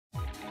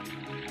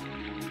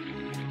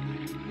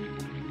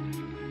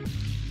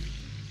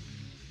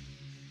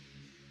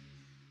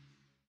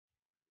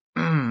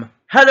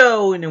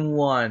Hello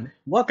everyone,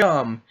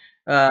 welcome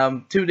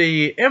to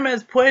the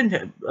MS Point,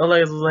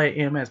 let's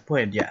say MS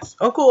Point, yes,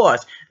 of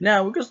course.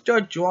 Now we're gonna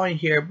start drawing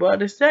here,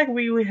 but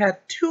exactly we had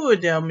two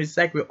of them,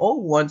 exactly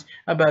old ones,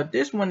 about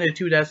this one in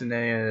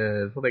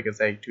 2000, like I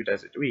say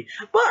 2003,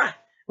 but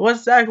what's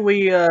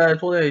exactly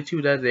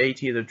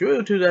 2018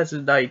 through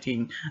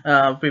 2019,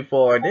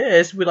 before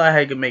this, we like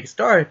how to make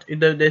start in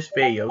this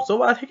video,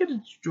 so I think I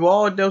can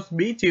draw those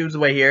meteors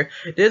right here.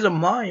 There's a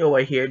Mario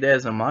right here.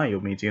 There's a Mario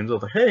meteor. So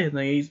hey,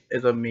 these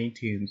is a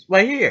meteor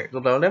right here. So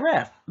the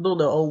left, the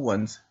old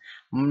ones.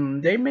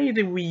 They made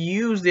it. We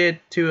use it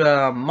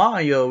to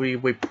Mario. We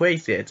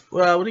replace it.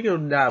 Well, we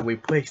can not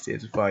replace it.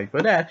 It's fine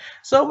for that.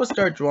 So we'll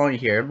start drawing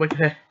here.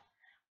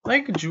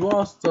 Like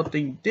draw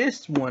something.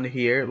 This one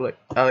here. Like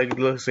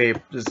let's say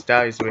this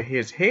guy's with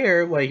his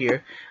hair right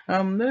here.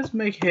 Let's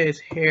make his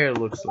hair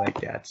looks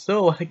like that.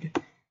 So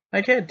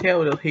I can't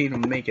tell if he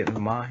make it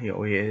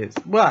Mario is,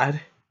 but.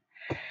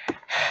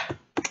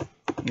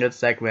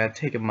 It's like when I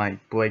take my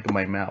break in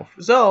my mouth.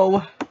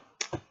 So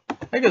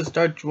I can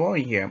start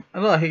drawing him. I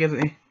don't know he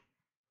doesn't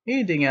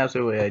anything else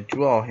where I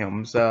draw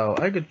him. So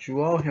I could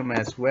draw him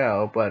as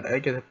well, but I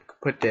could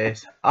put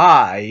his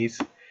eyes.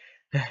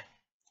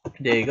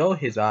 There you go,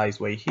 his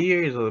eyes right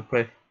here. So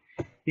put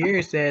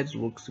here says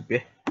looks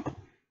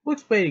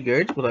pretty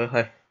good, but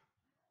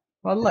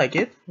I like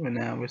it. And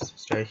now we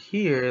start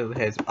here.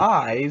 His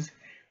eyes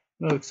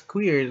looks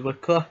clear.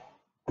 Look,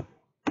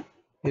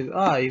 his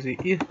eyes.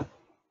 It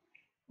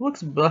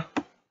looks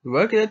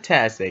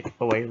fantastic.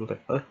 Oh wait,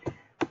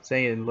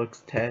 saying it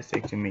looks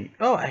fantastic to me.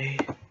 Oh,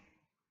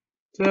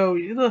 so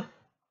you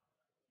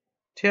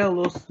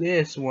tell us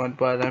this one,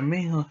 but I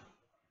may not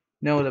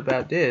know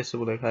about this. So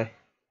what I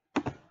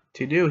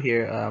to do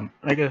here?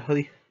 I got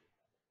to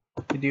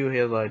do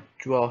here like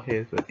draw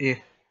his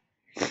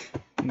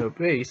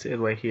base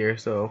right here.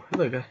 So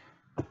look, I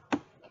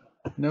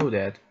know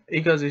that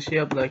because it's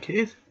shaped like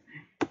it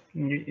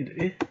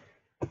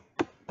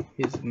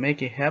is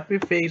making happy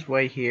face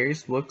right here.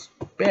 It looks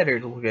better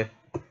to look at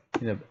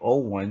the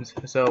old ones.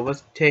 So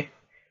let's take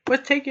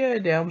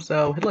it down.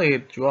 So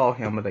like draw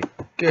him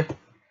like good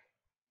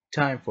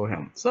time for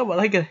him. So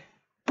like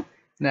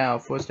now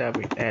first step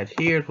we add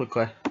here look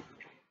like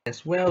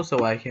as well.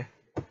 So I can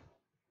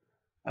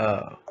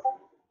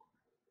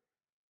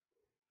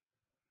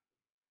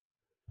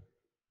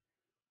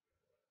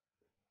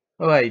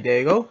alright, there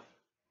you go.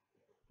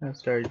 Let's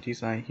start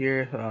design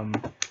here.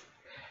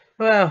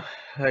 Well,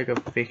 I can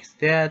fix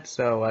that,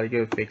 so I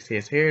can fix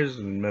his hairs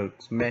and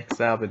mix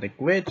up in the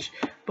glitch,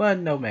 but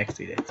no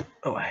maxing it.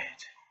 Alright.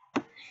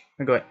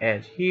 I'm gonna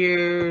add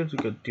here, so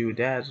gonna do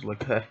that,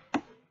 look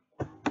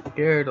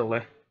here to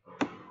let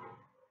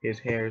his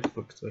hair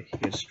looks like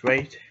he's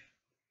straight.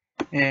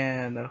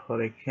 And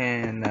what I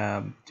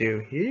can do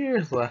here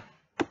is like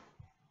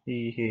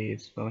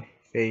his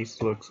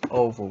face looks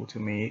oval to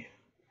me.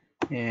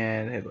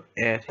 And I'll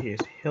add his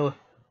heel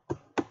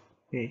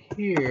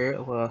here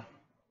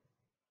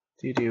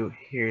to do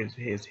here's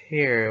his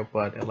hair,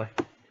 but I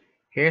like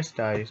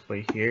hairstyles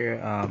right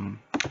here.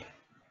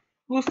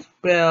 We'll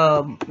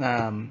spell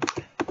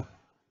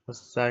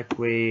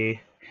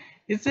exactly.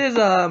 It says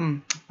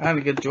I'm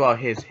gonna draw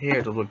his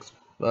hair that looks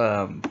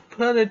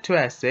pretty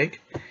drastic,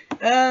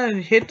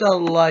 and hit the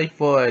like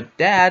for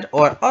that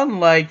or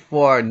unlike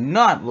for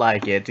not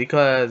like it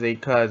because he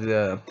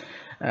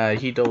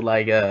don't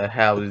like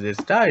how this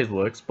style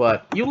works,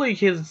 but you like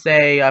his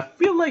say I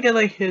feel like I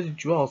like his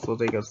draw, so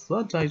they can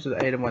sometimes the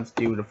item wants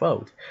to do the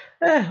vote.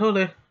 Hold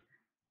on,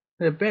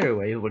 a better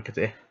way to look at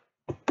it.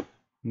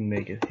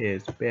 Make it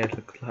his bed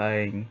look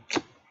like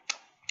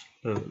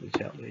the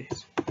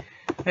childish.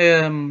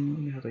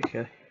 Like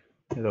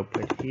it'll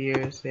put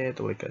here, say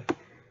like a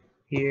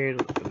here,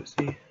 let's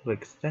see,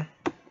 like that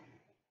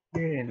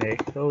here, and then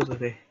those are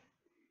the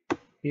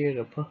here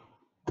the put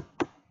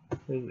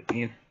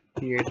in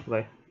here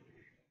like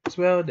as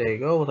well. There you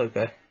go, like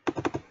that.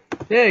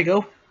 There you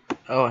go.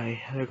 Oh, I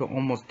got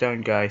almost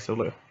done, guys. So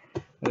look,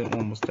 I'm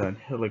almost done.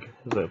 Look,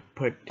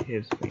 put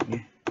his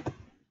thing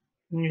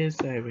in.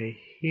 This over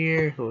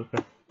here. Look,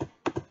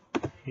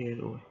 here.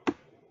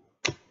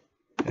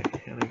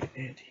 Okay, I got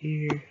add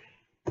here,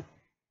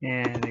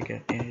 and I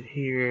got add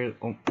here.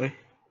 Oh, wait.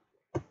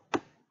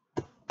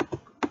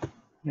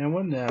 Now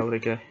what now?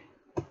 Like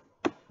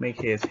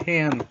make his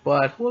hand,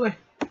 but what I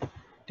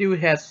do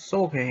has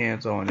soccer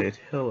hands on it.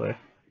 Hello.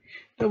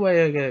 The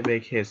way I gotta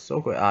make his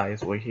soccer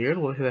eyes over here.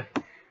 Look at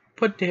that.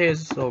 Put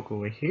his soccer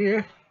over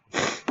here.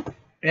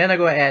 And I'm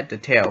gonna add the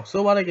tail.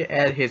 So what I can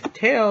add his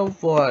tail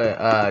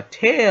for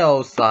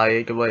tail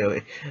side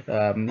really.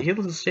 He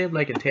looks shaped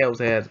like a tail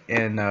has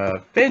in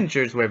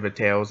Avengers with a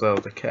tail, so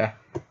the cat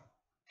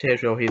tail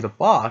show he's a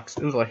fox.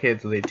 It was like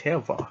his the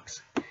tail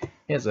fox.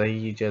 Yeah, so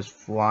he just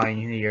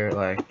flying here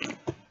like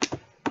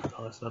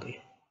oh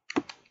sorry.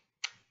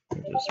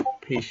 Just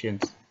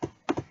patience.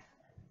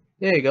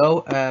 There you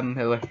go.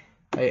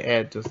 I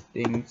add this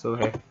thing so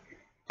that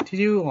to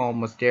do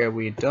almost there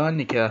we're done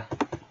because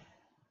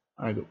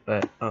I go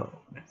back. Oh,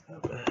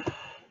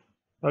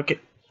 okay.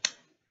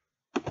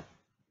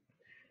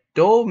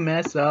 don't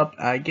mess up.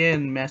 I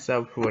can mess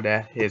up for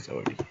that his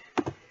already.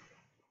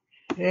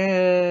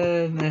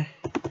 And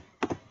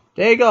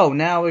there you go.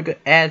 Now we can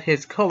add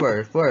his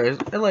cover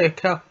first. I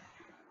like a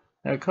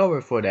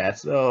cover for that.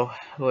 So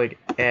like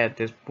add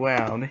this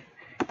brown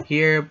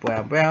here,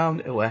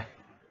 brown.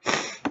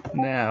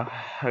 Now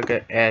I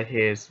can add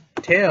his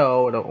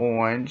tail, the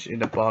orange in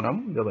the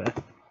bottom. I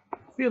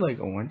feel like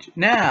orange.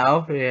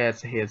 Now he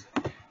has his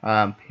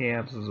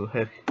pants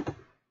to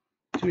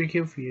be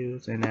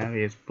confused, and now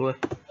he has blue,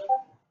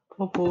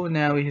 purple.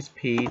 Now he has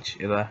peach.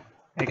 I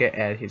can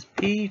add his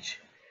peach.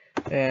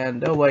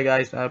 And don't worry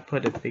guys, I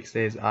put it fix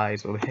his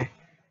eyes over here.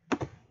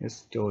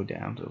 Let's go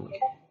down to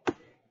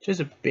just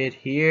a bit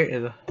here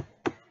and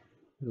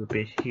a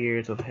bit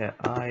here to have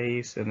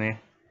eyes, and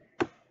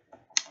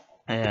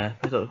then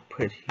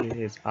put here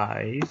his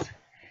eyes,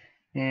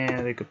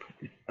 and I could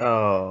put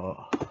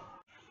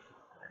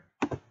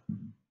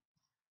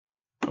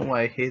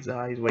like his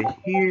eyes right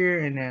here,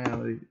 and now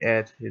we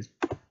add his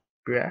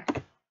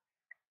back.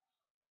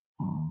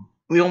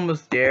 We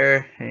almost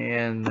there,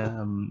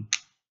 and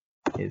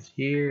is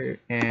here,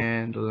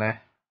 and the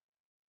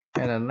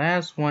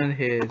last one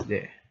is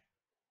there.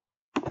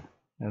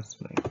 That's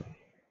right.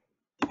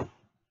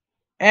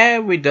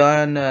 And we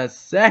done.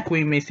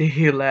 Exactly, me see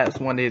here. Last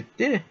one is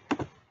there.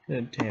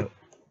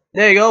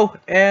 There you go,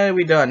 and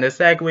we done.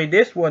 Exactly,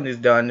 this one is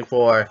done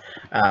for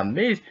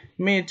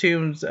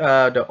memtoons,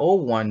 the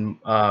old one,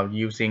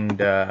 using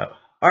the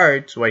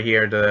arts right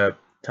here, the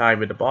time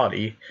with the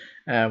body,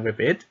 with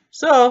it.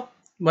 So,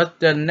 but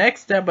the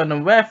next step on the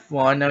left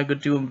one, I'm gonna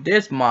do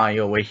this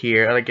Mario right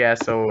here. I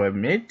guess so.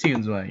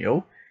 Memtoons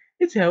Mario.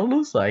 It's how it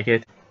looks like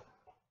it.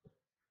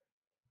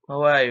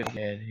 Alright,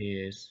 head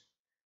is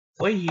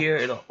right here.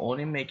 It'll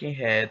only making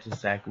heads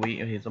exactly.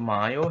 Here's a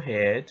Mario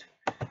head.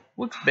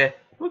 Looks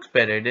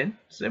better than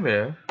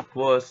similar.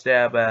 For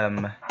step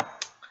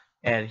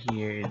add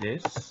here it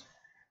is.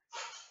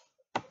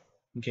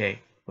 Okay,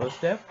 first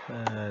step.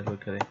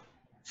 Look at it.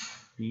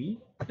 B.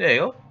 There you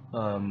go.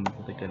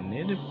 Like a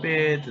little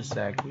bit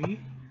exactly.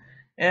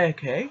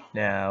 Okay,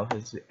 now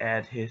let's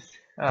add his.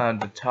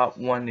 The top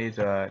one is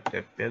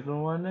the bigger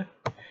one,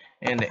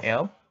 and the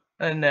L.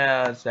 And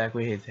now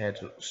exactly his head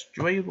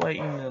straight right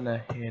in the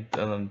head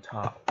on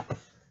top.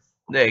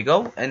 There you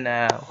go. And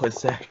now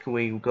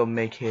exactly we're gonna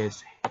make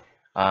his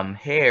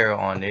hair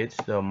on it.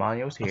 So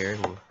Mario's hair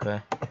look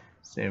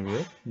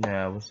similar.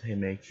 Now let's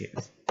make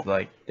it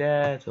like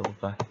that. So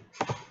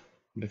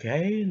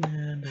okay,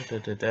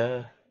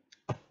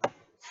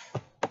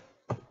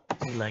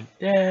 like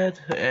that.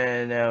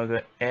 And now we're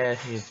gonna add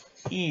his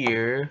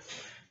ear.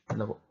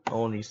 The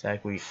only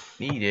exactly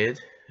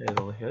needed.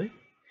 Over here.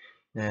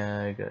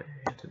 Now I got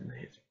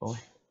his boy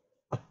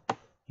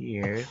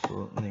here.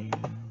 So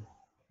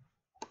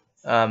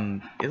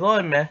it's all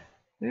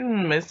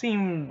it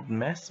seems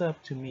messed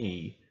up to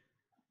me.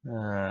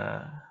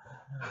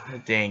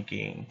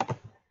 Thinking.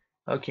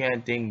 Okay, I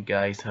think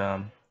guys,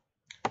 alright.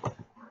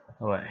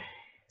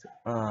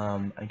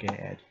 I can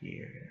add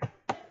here.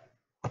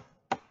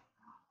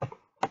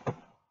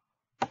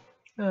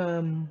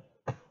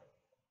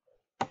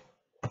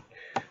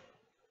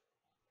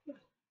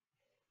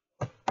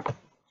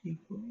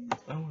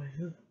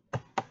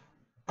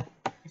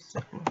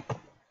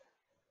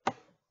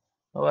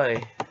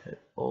 Alright,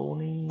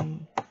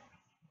 only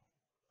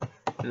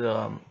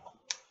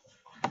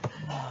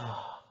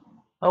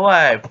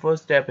alright,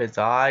 first step is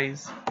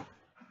eyes.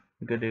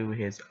 We're gonna do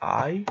his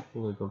eye.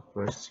 We'll go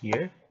first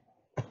here.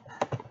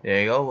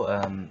 There you go.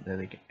 Then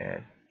we can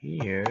add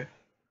here,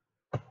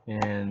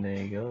 and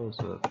there you go.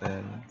 So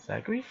then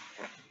exactly.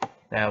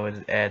 Now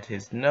we'll add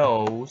his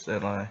nose,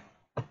 and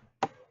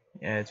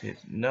add his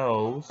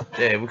nose.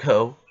 There we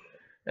go.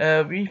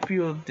 We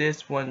feel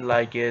this one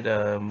like it.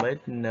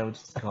 Let know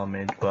this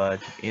comment,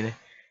 but if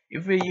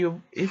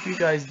you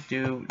guys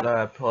do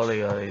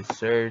probably a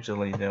search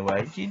or anything,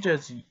 right?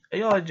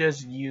 Y'all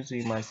just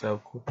using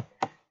myself,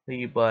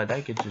 but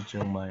I can just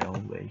do my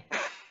own way.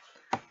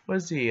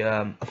 Let's see.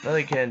 What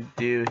I can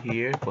do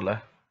here,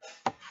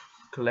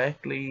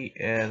 correctly,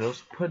 and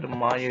let's put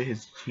Mario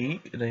his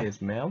cheek and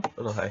his mouth.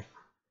 What I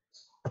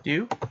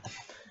do?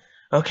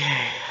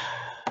 Okay.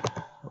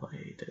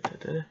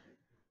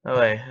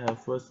 Alright,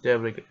 first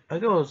step, I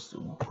go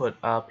put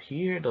up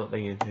here. Don't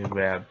like to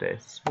grab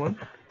this one.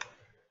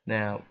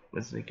 Now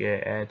let's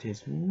add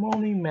his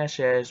Mario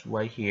meshes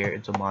right here.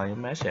 It's a Mario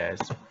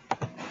meshes.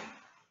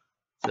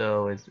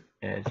 So it's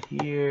add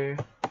here.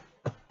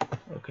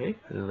 Okay,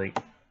 so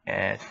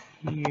add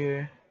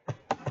here,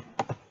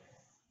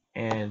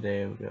 and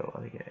there we go.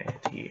 I can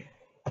add here.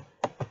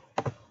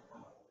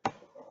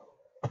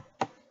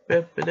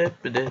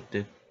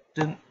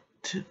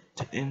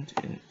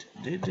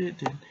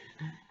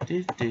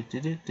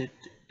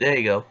 There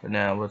you go.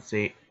 Now let's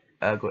see.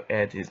 I'll go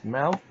add his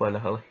mouth.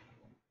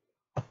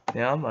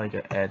 Now I'm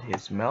gonna add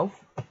his mouth.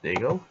 There you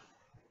go.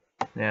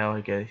 Now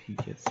he can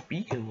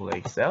speak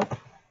like so.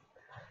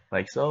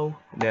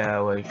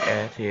 Now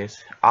add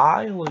his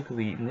eye. Look a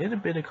little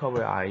bit of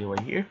color eye right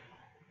here.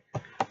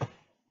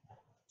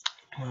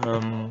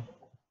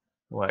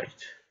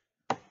 Right.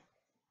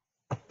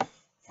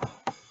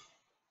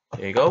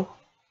 There you go.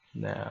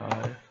 Now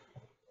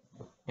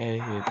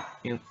and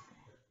hit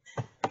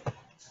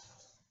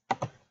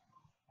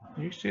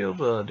you still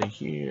the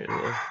here.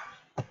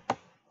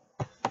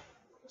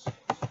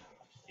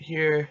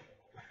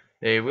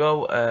 There you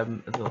go. A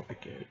little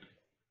bit good.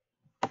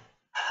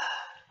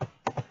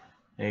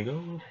 There you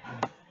go.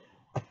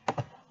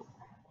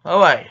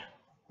 Alright.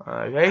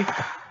 Okay.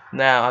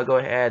 Now I'll go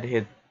ahead and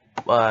hit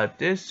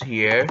this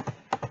here.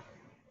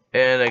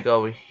 And I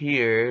go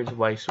here to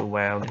right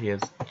around his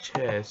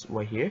chest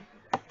right here.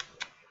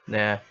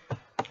 Now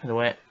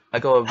I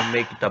go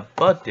make the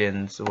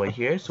buttons right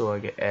here, so I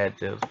can add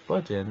those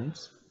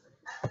buttons.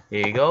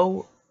 Here you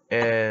go.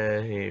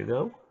 And here you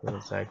go.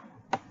 Looks like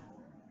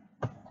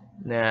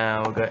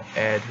now we're gonna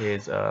add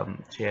his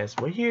chest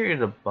right here in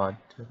the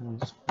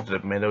buttons, the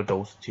middle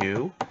those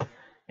two.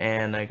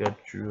 And I go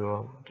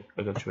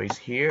trace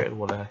here and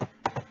what I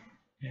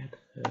add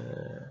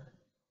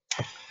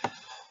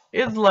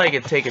it's like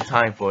it take a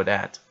time for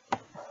that.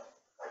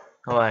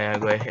 Alright, I'm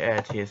going to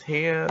add his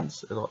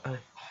hands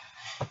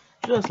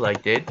just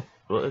like that.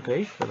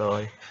 Okay, but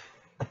I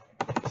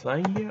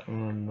sign here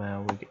and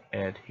now we can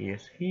add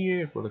his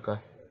here. We'll look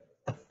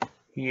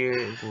here,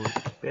 it will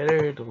look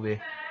better. It'll be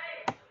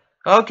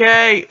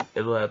okay,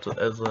 it'll have to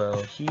as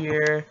well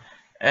here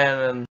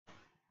and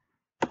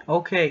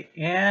okay,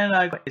 and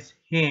I got his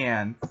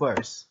hand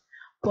first.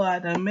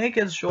 But I'm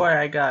making sure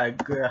I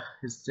got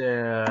his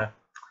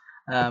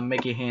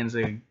making hands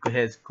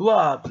his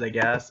gloves, I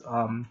guess.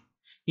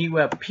 He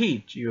wear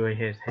peach with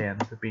his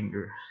hands,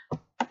 fingers.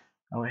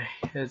 Oh,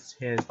 his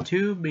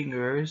two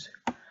fingers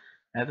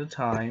at a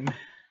time.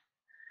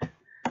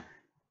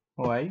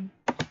 Alright.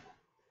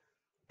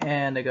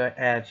 And I gotta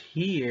add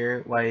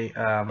here, right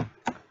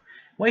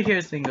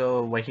here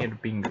single, right here the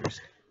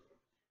fingers.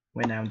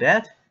 When now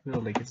that,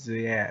 we'll like it's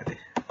the add.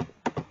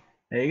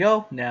 There you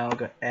go. Now I'm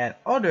gonna add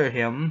under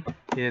him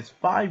his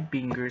 5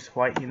 fingers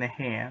right in the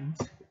hands.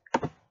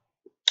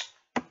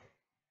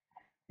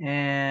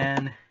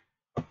 And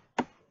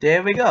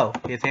there we go.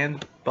 His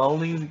hands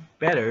bowling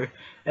better.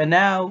 And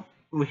now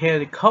we have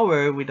the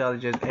cover. We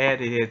just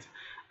added his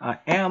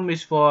M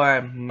is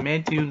for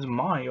memtoon's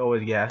mind, or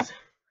guess.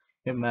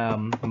 The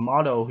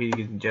model he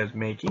is just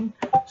making.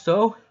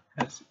 So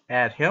let's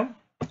add him.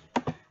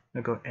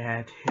 I'll go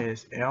add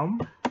his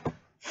M.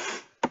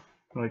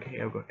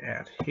 Okay, I'll go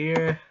add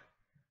here.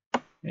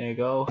 There you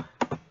go.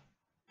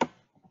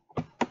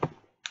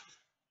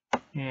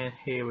 And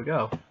here we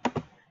go.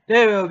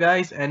 There we go,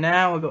 guys. And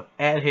now we're gonna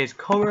add his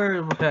cover.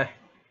 Okay,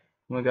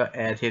 we're gonna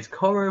add his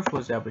cover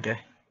for that. Okay,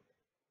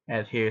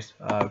 add his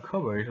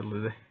cover a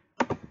little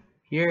bit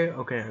here.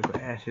 Okay, I'm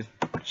gonna add his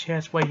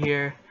chest right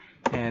here,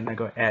 and I'm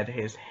gonna add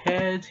his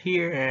head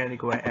here, and I'm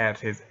gonna add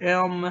his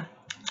M,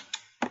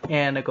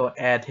 and I'm gonna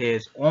add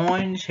his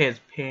orange, his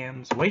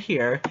pants right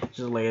here.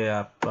 Just lay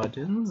up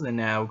buttons, and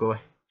now we're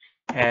gonna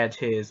add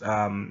his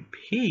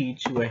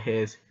peach with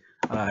his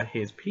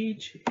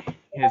peach,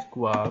 his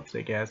gloves,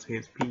 I guess,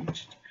 his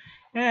peach.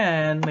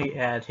 And we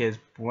add his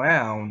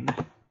brown.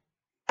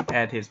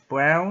 Add his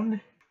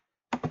brown,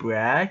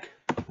 black.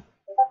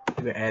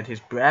 We're gonna add his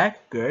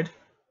black, good.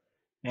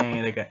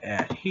 And I gotta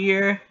add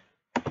here.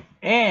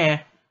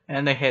 And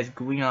it has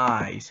green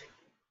eyes.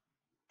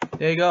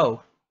 There you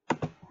go.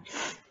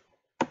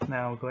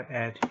 Now we're gonna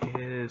add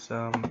his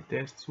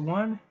this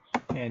one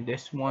and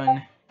this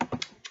one.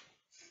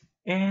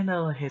 And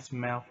his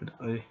mouth and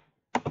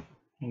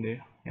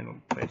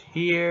right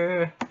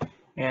here.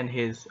 And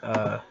his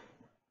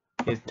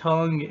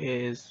tongue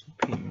is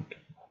pink.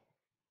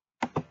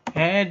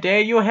 And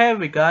there you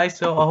have it, guys.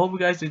 So I hope you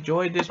guys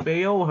enjoyed this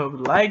video. I hope you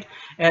like,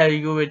 and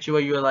you enjoy,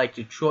 you like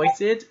to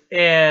choice it.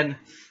 And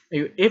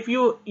if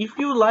you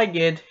like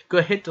it,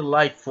 go hit the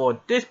like for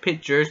this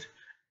pictures.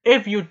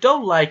 If you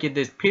don't like it,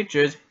 this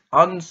pictures,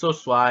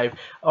 unsubscribe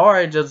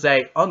or just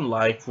say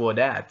unlike for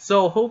that.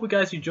 So hope you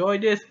guys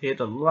enjoyed this. Hit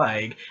the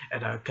like,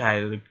 and I'll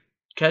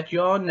catch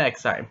you all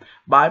next time.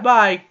 Bye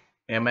bye,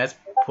 MS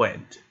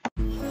Print.